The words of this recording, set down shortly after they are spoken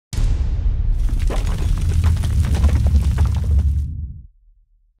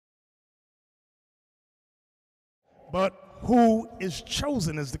But who is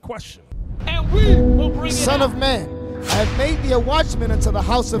chosen is the question. And we will bring Son of man, I have made thee a watchman unto the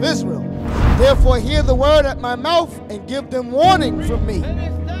house of Israel. Therefore hear the word at my mouth and give them warning from me.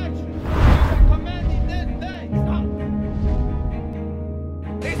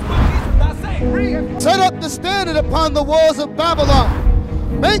 Set up the standard upon the walls of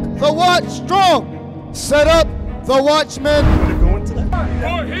Babylon. Make the watch strong. Set up the watchman. For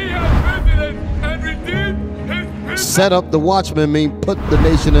he has visited and redeemed his people. Set up the watchman mean put the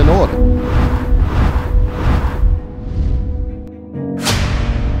nation in order.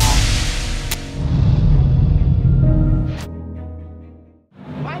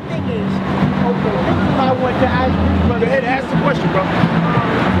 My thing is, okay, this is what I want to ask you, brother. Go ahead, ask the question, bro.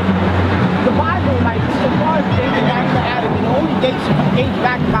 The Bible, like, as far as dating after Adam, it only dates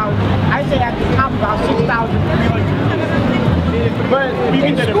back about, I say at the top, about 6,300. But What do you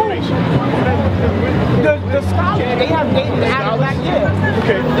mean that information? The scholars, they have dated Adam back there.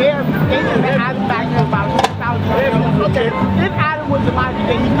 Okay. They have dated Adam back to about 6,000 years old. Okay. If Adam was alive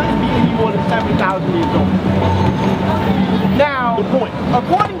today, he couldn't be any more than 7,000 years old. Now, Good point.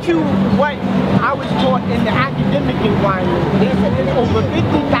 according to what I was taught in the academic environment, there's over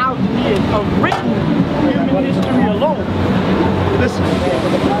 50,000 years of written human history alone. Listen,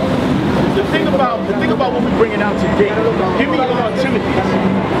 the thing about what we're bringing out today, give me Timothy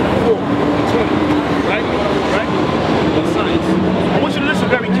 4:20, right? Science. I want you to listen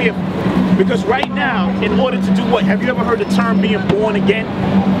very carefully, because right now, in order to do what? Have you ever heard the term being born again?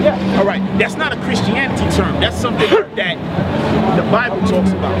 Yeah. All right, that's not a Christianity term. That's something that the Bible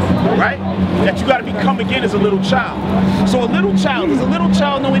talks about, right? That you got to become again as a little child. So a little child, does a little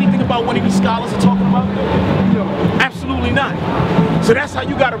child know anything about what these scholars are talking about? No. Absolutely not. So that's how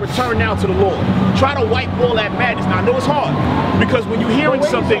you got to return now to the Lord. Try to wipe all that madness. Now I know it's hard, because when you're hearing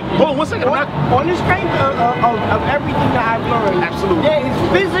something, hold on 1 second. On the strength of everything that I've learned, Absolutely. there is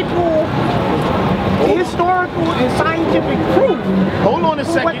physical, historical, and scientific proof. Hold on a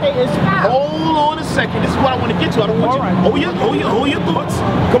for second. what they espouse. Hold on a second. This is what I want to get to. I don't want you. Hold your thoughts.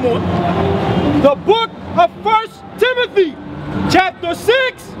 Come on. The book of 1 Timothy, chapter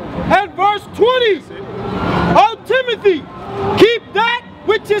 6 and verse 20. O Timothy, keep that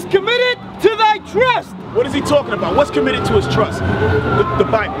which is committed to thy trust. What is he talking about? What's committed to his trust? The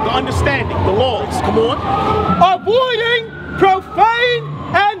Bible, the understanding, the laws. Come on. Avoiding profane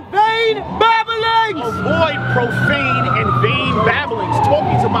and vain babblings. Avoid profane and vain babblings.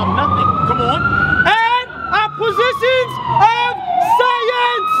 Talking's about nothing. Come on. And oppositions of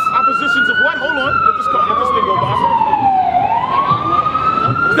science. Oppositions of what? Hold on. Let this thing go by.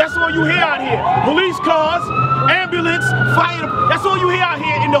 That's all you hear out here. Police cars, ambulance, fire. That's all you hear out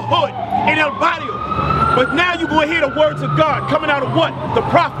here in the hood, in El Barrio. But now you're going to hear the words of God coming out of what? The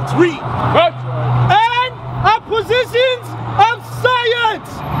prophets. Read. And oppositions of science.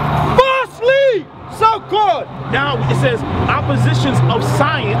 Falsely so-called. Now it says oppositions of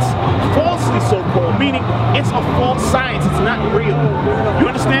science, falsely so-called, meaning it's a false science. It's not real. You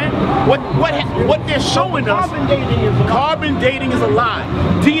understand? What they're showing us? Carbon dating is a lie.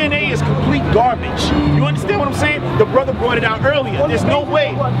 DNA is complete garbage. You understand what I'm saying? The brother brought it out earlier. There's no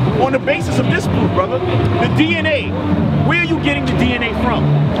way, on the basis of this proof, brother, the DNA. Where are you getting the DNA from?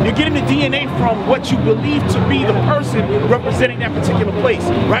 You're getting the DNA from what you believe to be the person representing that particular place,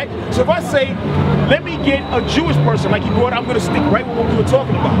 right? So if I say, let me get a Jewish person like you brought, I'm going to stick right with what we were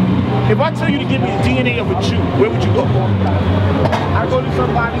talking about. If I tell you to give me the DNA of a Jew, where would you go? I go to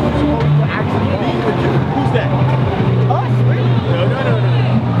somebody who's supposed to actually be a Jew. Who's that? Us, really? No.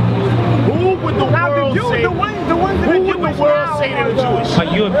 Who would the world say? The ones that Who would the world say they're Jewish? A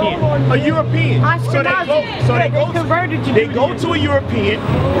European. A European. They go to a European,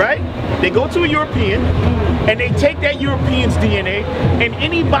 right? They go to a European, and they take that European's DNA, and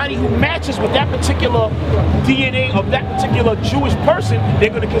anybody who matches with that particular DNA of that particular Jewish person, they're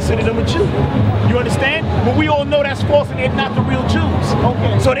going to consider them a Jew. You understand? But we all know that's false, and they're not the real Jews.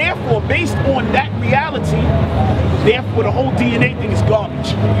 Okay. So therefore, based on that reality, therefore the whole DNA thing is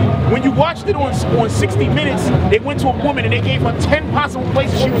garbage. When you watched it on 60 Minutes, they went to a woman and they gave her 10 possible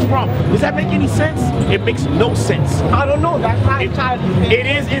places she was from. Does that make any sense? It makes no sense. I don't know. That's not entirely. It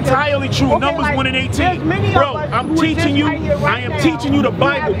is entirely true. Okay, Numbers like, 1 and 18. Bro, I'm teaching you. I am teaching you the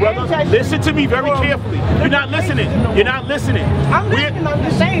Bible, brother. Listen to me very carefully. You're not listening. You're not listening. I'm listening. I'm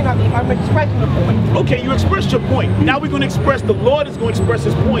just saying. I'm expressing a point. Okay, you expressed your point. Now we're going to express. The Lord is going to express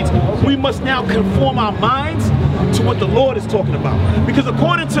His points. We must now conform our minds to what the Lord is talking about. Because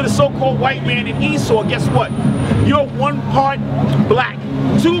according to the so-called white man in Esau, guess what? You're 1 part black,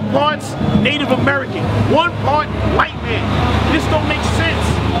 2 parts Native American, 1 part white man. This don't make sense.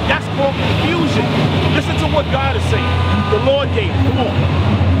 That's called confusion. Listen to what God is saying. The Lord gave. Come on.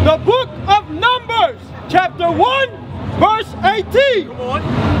 The book of Numbers, chapter 1, verse 18. Come on.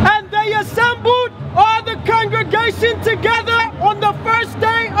 And they assembled all the congregation together on the first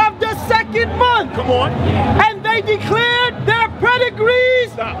day of the second month. Come on. And they declared their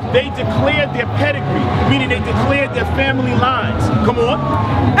pedigrees. Stop. They declared their pedigree, meaning they declared their family lines. Come on.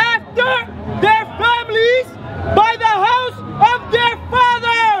 After their families by the house of their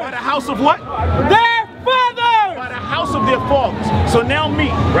fathers. By the house of what? Their fathers. By the house of their fathers. So now me,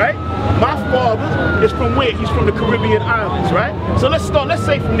 right? My father is from where? He's from the Caribbean islands, right? So let's start, let's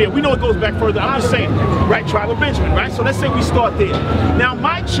say from there. We know it goes back further. I'm just saying, right? Tribe of Benjamin, right? So let's say we start there. Now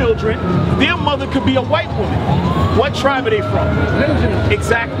my children, their mother could be a white woman. What tribe are they from?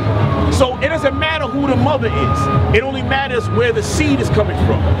 Exactly. So it doesn't matter who the mother is. It only matters where the seed is coming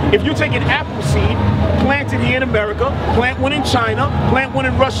from. If you take an apple seed, plant it here in America, plant one in China, plant one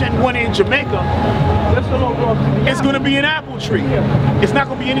in Russia, and one in Jamaica, it's going to be an apple tree. It's not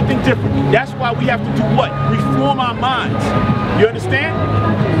going to be anything different. That's why we have to do what? Reform our minds. You understand?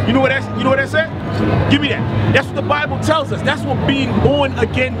 You know what that said? Give me that. That's what the Bible tells us. That's what being born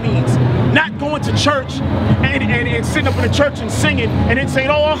again means. Not going to church and sitting up in the church and singing and then saying,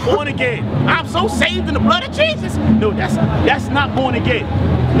 oh, I'm born again. I'm so saved in the blood of Jesus. No, that's not born again.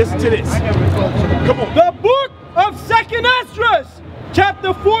 Listen to this. Come on. The book of 2nd Esdras,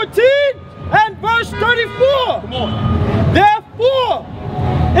 chapter 14 and verse 34. Come on. Therefore,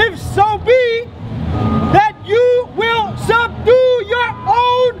 if so be that you will subdue your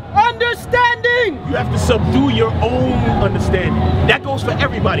own understanding. You have to subdue your own understanding. That goes for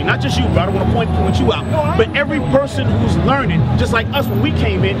everybody, not just you. I don't want to point you out. But every person who's learning, just like us when we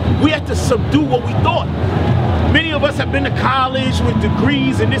came in, we had to subdue what we thought. Many of us have been to college with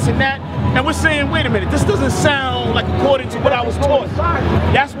degrees and this and that, and we're saying, wait a minute, this doesn't sound like according to what I was taught.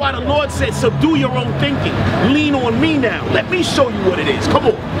 That's why the Lord said, subdue your own thinking. Lean on me now. Let me show you what it is. Come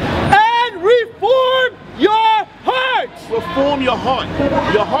on. And reform your hearts. Reform your heart.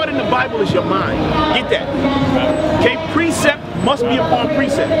 Your heart in the Bible is your mind. Get that. Okay? Precept must be upon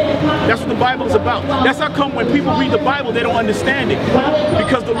precept. That's what the Bible is about. That's how come when people read the Bible, they don't understand it.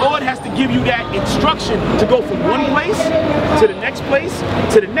 Because the Lord has to give you that instruction to go from one place to the next place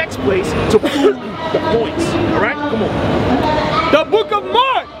to the next place to prove the points. All right? Come on. The book of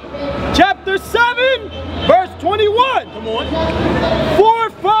Mark, chapter 7, verse 21. Come on. For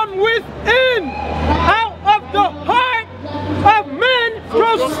from within, out of the heart of men,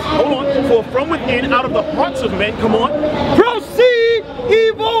 hold on. For from within, out of the hearts of men, come on. Proceed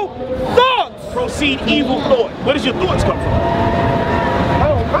evil thoughts. Proceed evil thoughts. Where does your thoughts come from?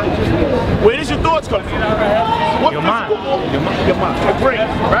 Where does your thoughts come from? What your mind. Your mind. Your brain,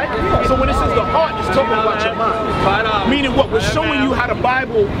 right? So when it says the heart, it's talking about your mind. Meaning what? We're showing you how the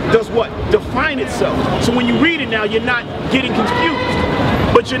Bible does what? Define itself. So when you read it now, you're not getting confused.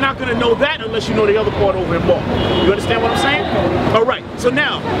 But you're not going to know that unless you know the other part over in Mark. You understand what I'm saying? All right. So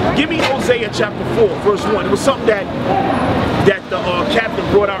now, give me Hosea chapter 4, verse 1. It was something that the captain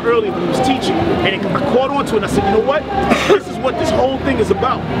brought out earlier when he was teaching. And I caught on to it and I said, you know what? This is what this whole thing is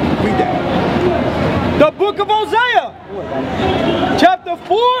about. Read that. The book of Hosea, chapter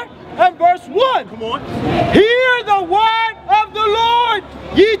 4 and verse 1. Come on. Hear the word of the Lord,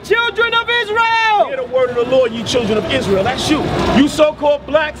 ye children of Israel. Hear the word of the Lord, ye children of Israel. That's you. You so-called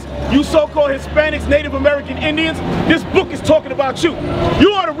blacks, you so-called Hispanics, Native American Indians, this book is talking about you.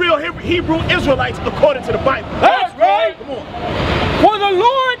 You are the real Hebrew Israelites according to the Bible. That's right. Come on. For the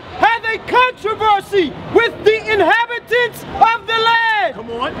Lord hath a controversy with the inhabitants of the land.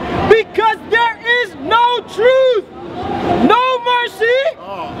 Come on. Because there is no truth, no mercy,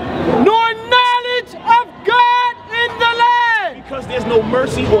 nor knowledge of God in the land. Because there's no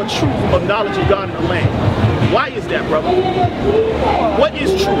mercy or truth of knowledge of God in the land. Why is that, brother? What is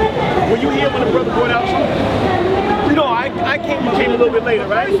truth? Were you here when the brother brought out truth? No, I came. You came a little bit later,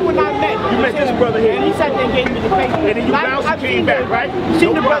 right? First when I met. You met this brother here. And he sat there and gave me the paper. And then you bounced and came back, right?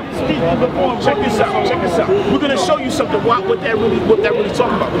 Seen No the brother problem. speak before. Check this out. Check this out. We're gonna show you something. What that really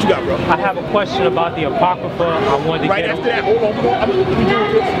talking about? What you got, bro? I have a question about the Apocrypha. I wanted to Right get after that, hold on. Let me do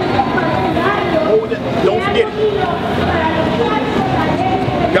this. Hold it. Don't forget it.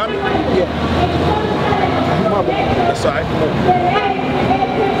 Got me? Yeah. That's all right. Come on.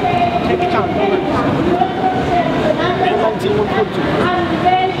 Take your time.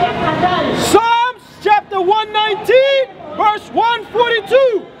 Psalms chapter 119, verse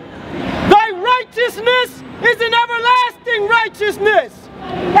 142. Thy righteousness is an everlasting righteousness,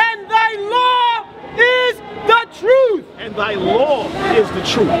 and thy law is the truth. And thy law is the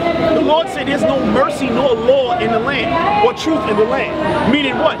truth. The Lord said there's no mercy nor law in the land, or truth in the land.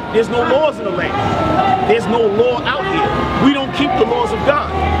 Meaning what? There's no laws in the land. There's no law out here. We don't keep the laws of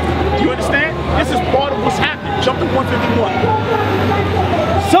God. Do you understand? This is part of what's happening. Jump to 151.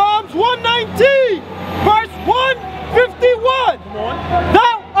 Psalms 119, verse 151. Come on.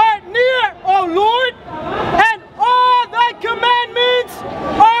 Thou art near, O Lord, and all thy commandments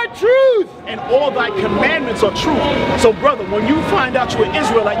are truth. And all thy commandments are truth. So brother, when you find out you're an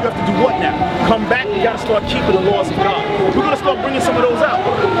Israelite, you have to do what now? Come back, you gotta start keeping the laws of God. We're gonna start bringing some of those out,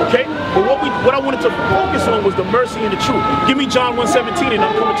 okay? But what I wanted to focus on was the mercy and the truth. Give me John 1:17 and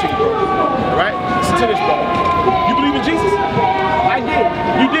I'm coming to you, bro. All right? Listen to this, brother. You believe in Jesus? I did.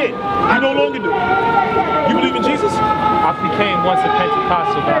 You did. You no longer do. You believe in Jesus? I became once a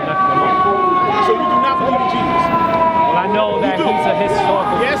Pentecostal, but I left it alone. So you do not believe in Jesus? Well, I know that he's a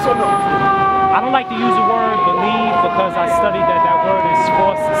historical. Yes or no? I don't like to use the word believe because I studied that that word is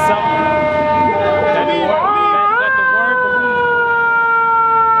false itself. That the word believe.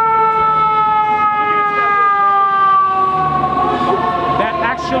 That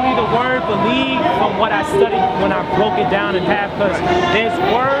actually the word believe, from what I studied when I broke it down in half, because there's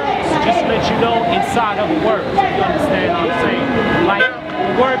words, just to let you know, inside of a word. You understand what I'm saying? Like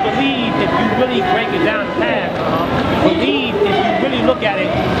the word believe, if you really break it down in half, believe, if you really look at it,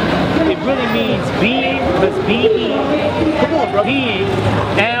 it really means being, because being, being,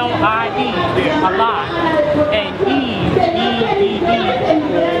 L-I-E, alive, and E-E-E-E,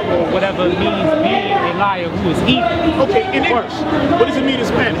 or whatever means being a liar who is evil. Okay, in English, what does it mean in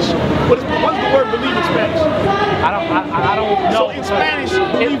Spanish? What does the word believe in Spanish? I don't know. So in Spanish,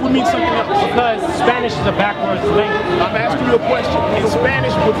 believe would mean something else. Because Spanish is a backwards language. I'm asking you a question. In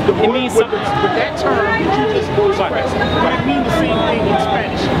Spanish, with the word, means with that term that you just expressed, would it mean the same thing in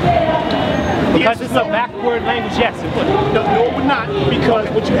Spanish? Because it's a backward language, yes, it would. No, it would not, because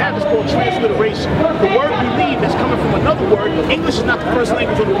what you have is called transliteration. The word believe is coming from another word. English is not the first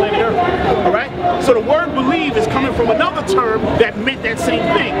language on the planet Earth, all right? So the word believe is coming from another term that meant that same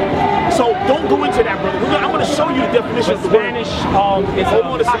thing. So don't go into that, brother. I'm going to show you the definition of the word. Spanish is a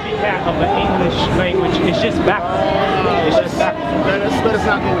copycat of the English language. It's just backwards. It's just backwards. Let us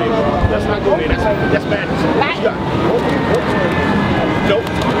not go there. Let's not go there. That's bad. What you got? Nope.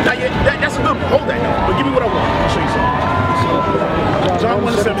 That's a good one. Hold that now. But give me what I want. I'll show you something. John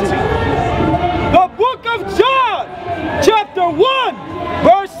 1:17. The book of John, chapter 1,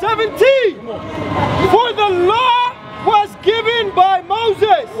 verse 17. For the law was given by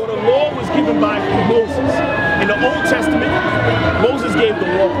Moses. For the law was given by Moses. In the Old Testament, Moses gave the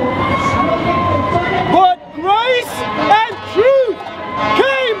law. But grace and truth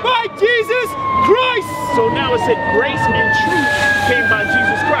came by Jesus Christ. So now it said grace and truth came by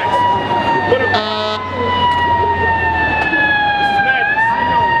Jesus Christ. What this is madness.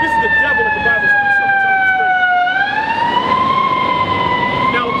 This is the devil that the Bible speaks of.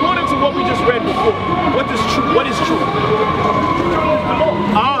 Now, according to what we just read before, what is truth? What is truth?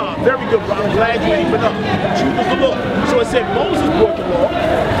 Ah, very good, bro. I'm glad you even up. Truth is the law. So it said Moses brought the law,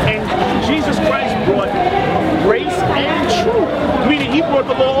 and Jesus Christ brought grace and truth. Meaning he brought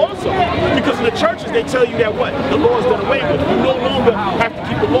the law also. Because in the churches they tell you that what? The law is done away with. You no longer have to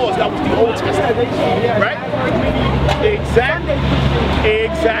keep the laws. That was the Old Testament. Right? Exactly.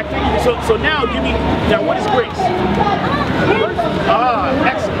 Exactly. So now give me, now what is grace? Ah,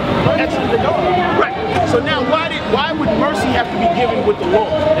 excellent. Excellent. Right. So now why would mercy have to be given with the law?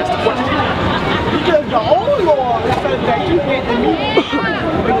 That's the question. Because the old law says that you get the new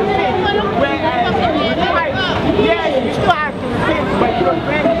whereas with Christ, yeah, you still have to repent, but you're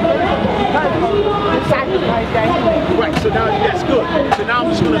granted because of the sacrifice that he made. Right, so now that's good. So now I'm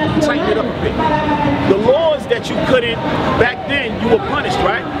just going to tighten it up a bit. The laws that you couldn't, back then, you were punished,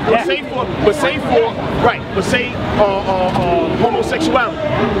 right? But say homosexuality.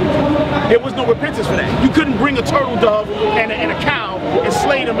 There was no repentance for that. You couldn't bring a turtle dove and a cow and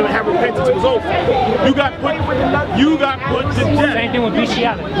slay them and have repentance. It was over. You got put to death. Same thing with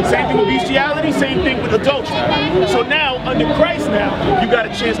bestiality. Same thing with bestiality, same thing with adultery. So now, under Christ now, you got a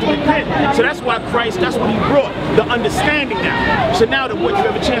chance to repent. So that's why Christ, that's what he brought, the understanding now. So now that what you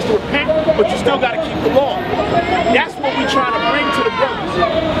have a chance to repent, but you still got to keep the law. That's what we're trying to bring to the brothers.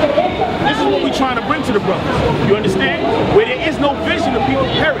 This is what we're trying to bring to the brothers. You understand? Where there is no vision, the people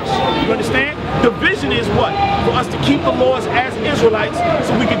perish. You understand? The vision is what? For us to keep the laws as Israelites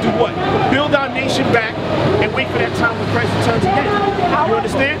so we can do what? Build our nation back and wait for that time when Christ returns again. You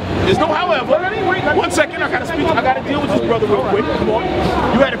understand? There's no however. 1 second, I gotta speak. I gotta deal with this brother real quick. Come on.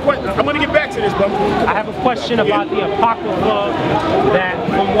 You had a question. I'm gonna get back to this, brother. I have a question about the Apocrypha, that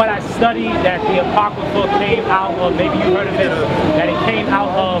from what I studied, that the Apocrypha came out of, maybe you heard of it, that it came out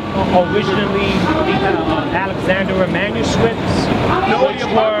of originally the Alexandria manuscripts,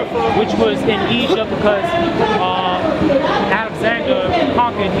 which was in Egypt because Alexander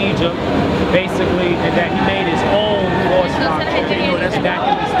conquered Egypt, basically, and that he made his own force doctrine, and that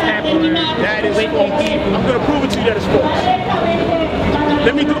he was tampering with the Hebrew. I'm gonna prove it to you that it's false.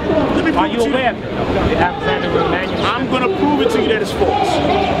 Let me prove Are you aware of it? The Alexandria manuscript? I'm gonna prove it to you that it's false.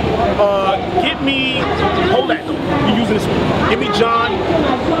 Give me, hold that. You're using this one. Give me John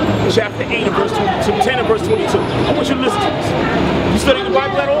chapter 8 and verse 22, 10 and verse 22. I want you to listen to this. You studied the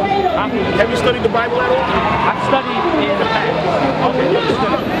Bible at all? Have you studied the Bible at all? I've studied in the past. Okay,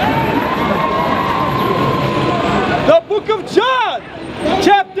 The book of John,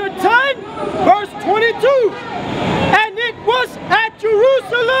 chapter 10, verse 22. And it was at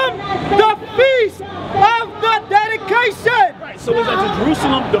Jerusalem, the feast of the dedication. Right, so it's at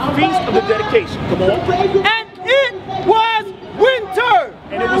Jerusalem, the feast of the dedication. Come on. And it was winter.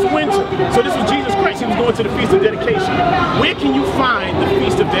 And it was winter. So this was Jesus Christ. He was going to the feast of dedication. Where can you find the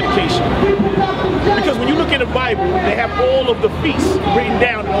feast of dedication? Because when you look in the Bible, they have all of the feasts written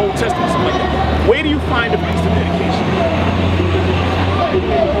down in the Old Testament, something like that. Where do you find the feast of dedication?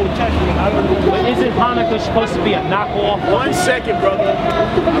 Isn't Hanukkah supposed to be a knockoff? 1 second, brother.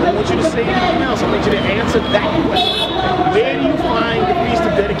 I don't want you to say anything else. I want you to answer that question. Where do you find the feast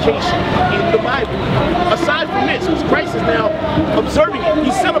of dedication in the Bible? Aside from this, because Christ is now observing it.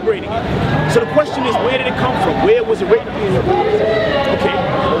 He's celebrating it. So the question is, where did it come from? Where was it written? Okay,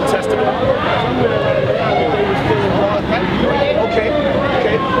 Old Testament. Okay.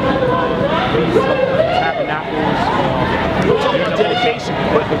 We're talking about dedication,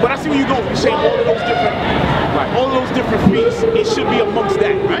 but I see where you're going. You're saying all of those different feasts, it should be amongst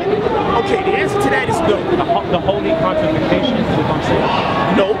that, right? Okay, the answer to that is no. The holy convocation is what I'm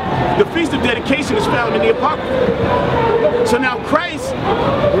saying. No, the feast of dedication is found in the Apocrypha. So now Christ,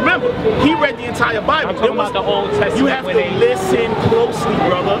 remember, he read the entire Bible. I'm talking about the Old Testament. You have to listen closely,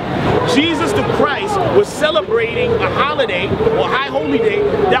 brother. Jesus the Christ was celebrating a holiday or high holy day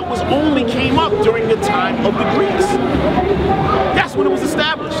that was only came up during the time of the Greeks. That's when it was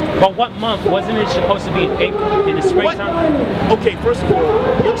established. But what month? Wasn't it supposed to be in April, in the springtime? Okay, first of all,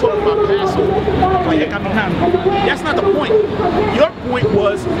 you're talking about Passover. That's not the point. Your point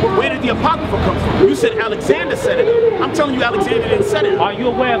was, where did the Apocrypha come from? You said Alexander set it up. I'm telling you, Alexander didn't set it up. Are you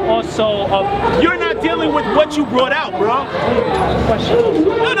aware also of... You're not dealing with what you brought out, bro.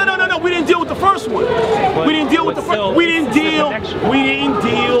 No. We didn't deal with the first one. We didn't deal with the first. We didn't deal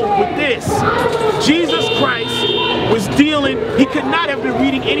with this. Jesus Christ was dealing. He could not have been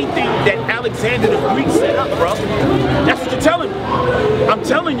reading anything that Alexander the Greek set up, bro. That's what you're telling me. I'm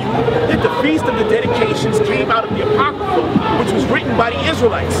telling you that the Feast of the Dedications came out of the Apocrypha, which was written by the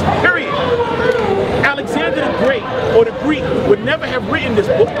Israelites. Period. Alexander the Great or the Greek would never have written this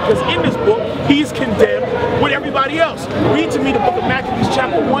book, because in this book he's condemned with everybody else. Read to me the book of Maccabees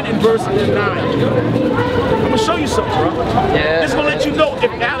chapter 1 and verse 9. I'm going to show you something, bro. Yeah. This is going to let you know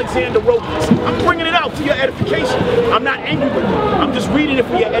if Alexander wrote this. I'm bringing it out for your edification. I'm not angry with you. I'm just reading it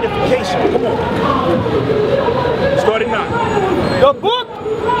for your edification. Come on. Start at 9. The book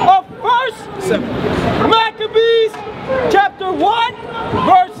of 1 Maccabees chapter 1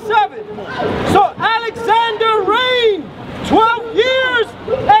 verse 7. So Alexander reigned 12 years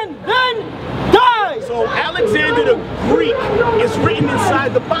and then died. So Alexander the Greek is written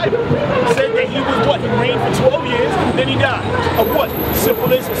inside the Bible. It said that he was what? He reigned for 12 years, then he died. Of what?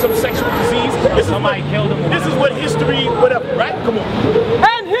 Syphilis or some sexual disease? Somebody killed him. This is what history, whatever, right? Come on.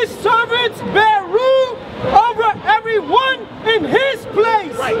 And his servants bear rule over everyone in his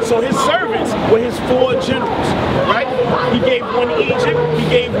place. Right, so his servants were his 4 generals, right? He gave one Egypt, he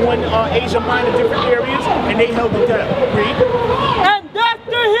gave one Asia Minor, different areas, and they held it down. Read. And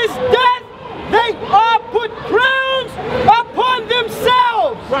after his death, they all put crowns upon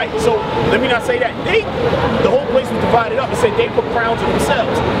themselves. Right, so let me not say that. The whole place was divided up. It said they put crowns on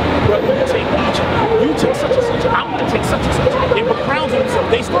themselves. Brother, you take Egypt, you take such and such, I'm going to take such and such. They put crowns on themselves.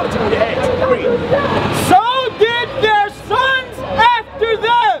 They started to move their heads. Read. So did their sons after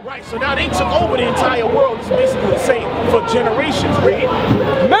them. Right, so now they took over the entire world. It's basically the same for generations. Read.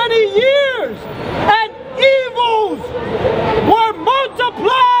 Many years and evils were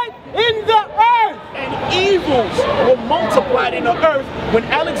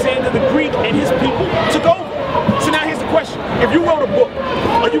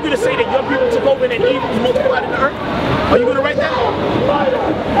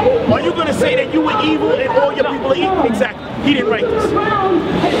say that you were evil and all your people are evil. Exactly. He didn't write this.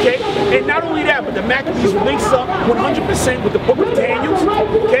 Okay? And not only that, but the Maccabees links up 100% with the book of Daniel.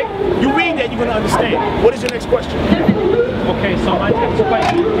 Okay? You read that, you're going to understand. What is your next question? Okay, so my next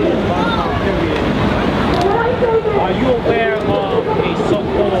question is, are you aware of a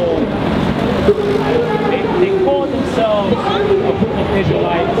so-called, they call themselves a group of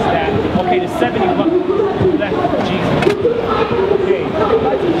Israelites that, okay, the 70 who left Jesus. Okay,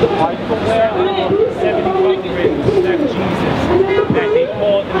 are you aware of the 70 who left Jesus that they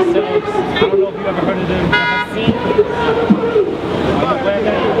call themselves, I don't know if you ever heard of them, Hassim? Are you aware of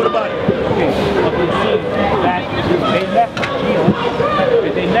that? What about it? Okay, that they left Jesus,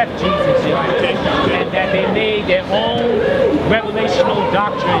 that they left Jesus, and that they made their own revelational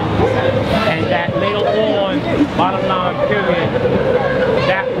doctrines, and that later on, bottom line period,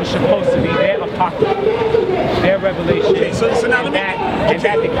 that was supposed to be their apocrypha, their revelation, okay, so now and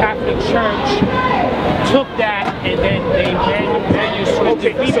that the Catholic Church took that and then they manuscripted.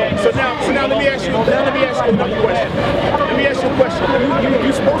 Okay, so now let me ask you another question. Let me ask you a question.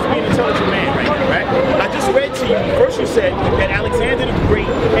 You're supposed to be an intelligent man, right? I just read to you, first you said that Alexander the Great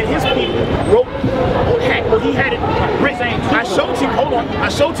and his people wrote, he had it written. I showed you, hold on, I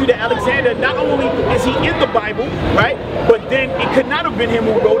showed you that Alexander, not only is he in the Bible, right, but then it could not have been him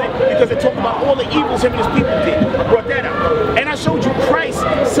who wrote it because it talked about all the evils him and his people did. I brought that out. And I showed you Christ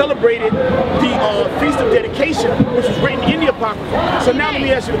celebrated the Feast of Dedication, which was written in the Apocrypha. So now let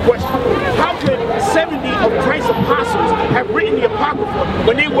me ask you the question. How could 70 of Christ's apostles have written the Apocrypha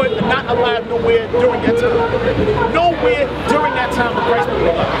when they were not alive nowhere during that time? Nowhere during that time when Christ was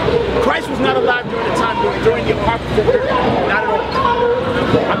alive. Christ was not alive during the time during the Apocrypha period. Not at all.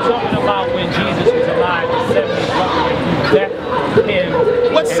 I'm talking about when Jesus was alive, the 70 left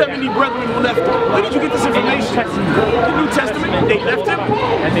him. What 70 brethren were left him? Where did you get this information? The New Testament. They left him?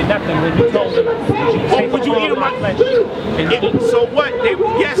 And they left him when he told them, would you eat of my flesh? So what?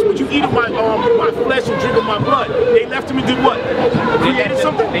 Yes, would you eat of my flesh and drink of my blood? They left him and did what? Created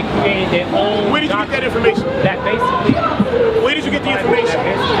something? They created their own. Where did you get that information? That basically. Where did you get the information?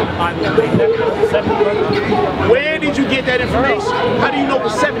 Where did you get that information? How do you know it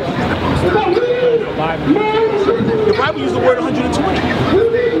was 70? The Bible used the word 120.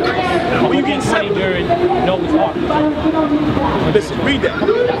 Where you getting 70? Noah's Ark. Listen, read that.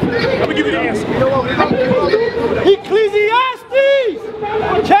 Let me give you the answer. Ecclesiastes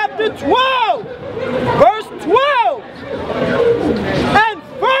chapter 12, verse 12. And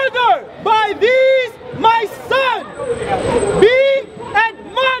further, by these, my son, be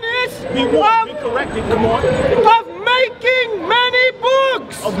admonished Be corrected, come on. of making many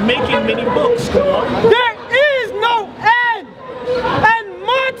books. Of making many books, come on. There is no end, and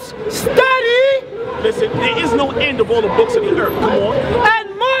much study. Listen, there is no end of all the books of the earth, come on.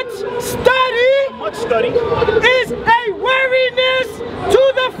 And much study. Much study. Is a weariness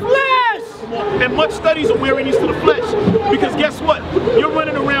to the flesh. And much studies are weariness to the flesh. Because guess what? You're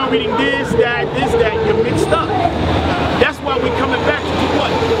running around reading this, that, you're mixed up. That's why we're coming back to do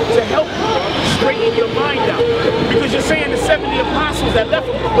what? To help you straighten your mind out. Because you're saying the 70 apostles that left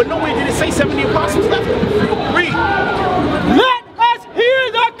them, but nowhere did it say 70 apostles left them. Read. Let us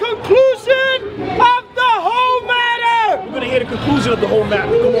hear the conclusion of the whole matter. We're going to hear the conclusion of the whole matter.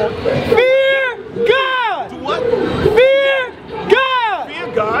 Come on. Fear God. Do what? Fear God. Fear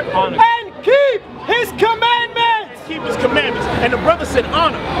God. Honor. And keep his commandments. Keep his commandments. And the brother said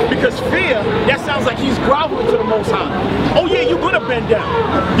honor, because fear, that sounds like he's groveling to the Most High. Oh yeah, you're gonna bend down.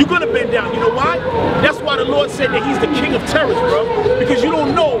 You're gonna bend down. You know why? That's why the Lord said that he's the king of terrors, bro. Because you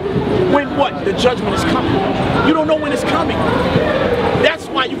don't know when what? The judgment is coming. You don't know when it's coming. That's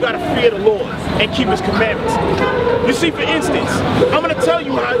why you gotta fear the Lord and keep his commandments. You see, for instance, I'm gonna tell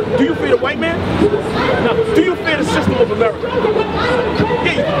you how, do you fear the white man? No. Do you fear the system of America?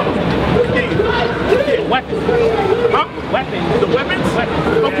 Yeah. Weapons. Huh? Weapons. The weapons?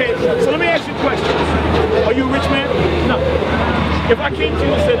 Okay, so let me ask you a question. Are you a rich man? No. If I came to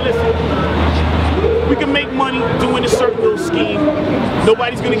you and said, listen, we can make money doing this certain little scheme.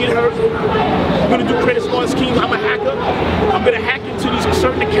 Nobody's gonna get hurt. I'm gonna do credit score schemes. I'm a hacker. I'm gonna hack into these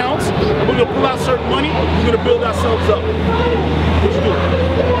certain accounts. We're gonna pull out certain money. We're gonna build ourselves up. What you do?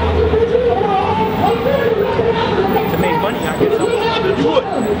 To make money, I get something. You would.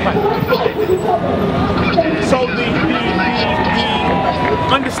 So the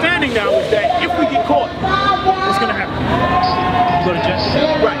understanding now is that if we get caught, what's gonna happen? Go to jail.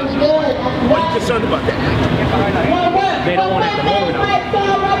 Right. Are you concerned about that? They don't want it at the moment.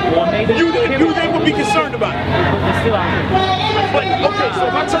 Or maybe they would be concerned about it. They're still out here. But okay, so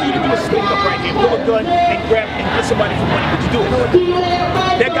if I tell you to do a stick up right here, pull a gun and grab and get somebody for money, would you do it?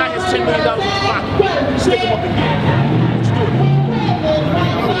 That guy has $10 million in his pocket, stick him up again. What you doing?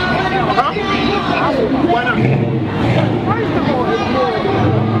 Huh? Why not?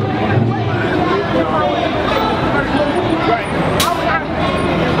 Right.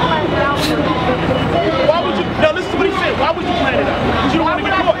 Why would you? Now listen to what he said. Why would you plan it out? Because you don't want to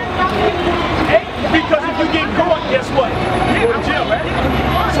get caught. Because if you get caught, guess what? You go to jail, right?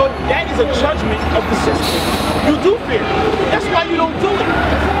 So that is a judgment of the system. You do fear. That's why you don't do it.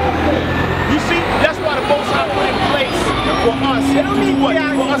 You see, that's why the Most High put in place for us to do what?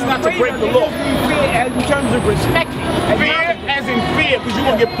 For us not to break the law. Fear in terms of respect. Fear as in fear, because you're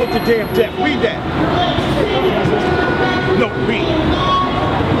going to get put to damn death. Read that. No, read.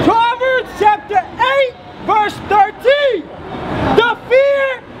 Proverbs chapter 8, verse 13. The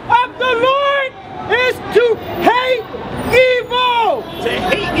fear of the Lord is to hate evil. To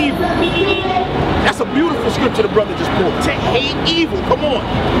hate evil. That's a beautiful scripture the brother just pulled. To hate evil. Come on.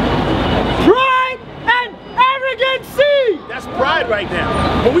 Pride and arrogancy. That's pride right now.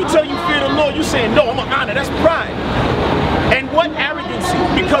 When we tell you fear the Lord, you saying, no, I'm going to honor. That's pride. And what arrogancy?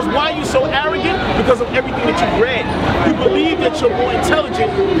 Because why are you so arrogant? Because of everything that you've read. You believe that you're more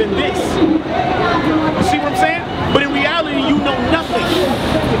intelligent than this. You see what I'm saying? But in reality, you know nothing.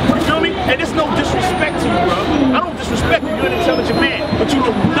 You feel me? And it's no disrespect to you, bro. I don't disrespect you. You're an intelligent man, but you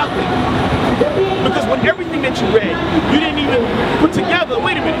know nothing. Because with everything that you read, you didn't even put together,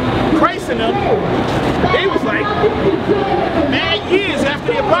 wait a minute, Christ and them, they was like, mad years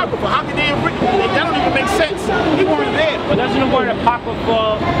after the Apocrypha. How could they have written it? That don't even make sense. He weren't there. But doesn't the word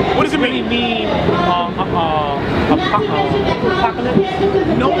Apocrypha what does it really mean apocalypse?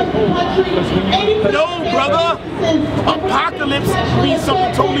 No. No, brother. Apocalypse means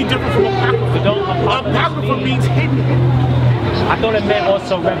something totally different from Apocrypha. Apocrypha means hidden. I thought it meant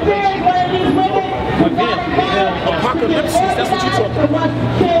also revelation. Apocalypse, that's what you're talking about.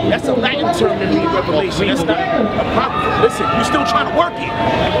 That's a Latin term that means revelation. That's not Apocrypha. Listen, you're still trying to work it.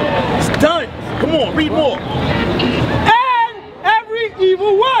 It's done. Come on, read more. And every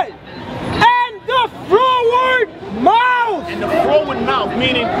evil way. And the froward mouth. And the froward mouth,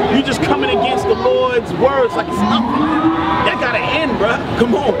 meaning you just coming against the Lord's words like it's nothing. That gotta end, bruh.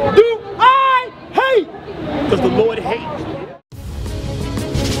 Come on. Do I hate? Because the Lord hates.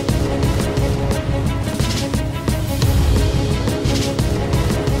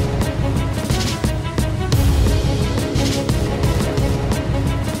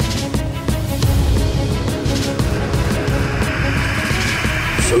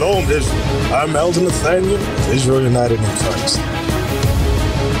 Shalom, Israel. I'm Elder Nathaniel, Israel United in Christ.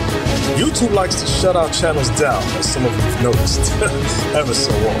 YouTube likes to shut our channels down, as some of you have noticed, ever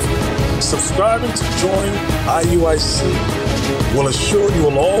so often. Subscribing to join IUIC will assure you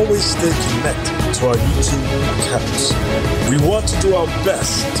will always stay connected to our YouTube accounts. We want to do our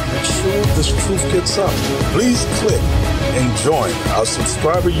best to make sure this truth gets out. Please click and join our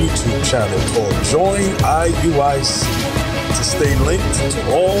subscriber YouTube channel called Join IUIC to stay linked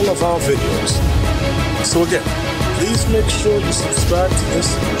to all of our videos. So again, please make sure you subscribe to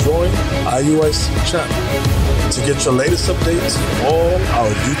this Join IUIC channel to get your latest updates from all our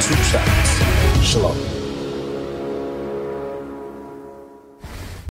YouTube channels. Shalom.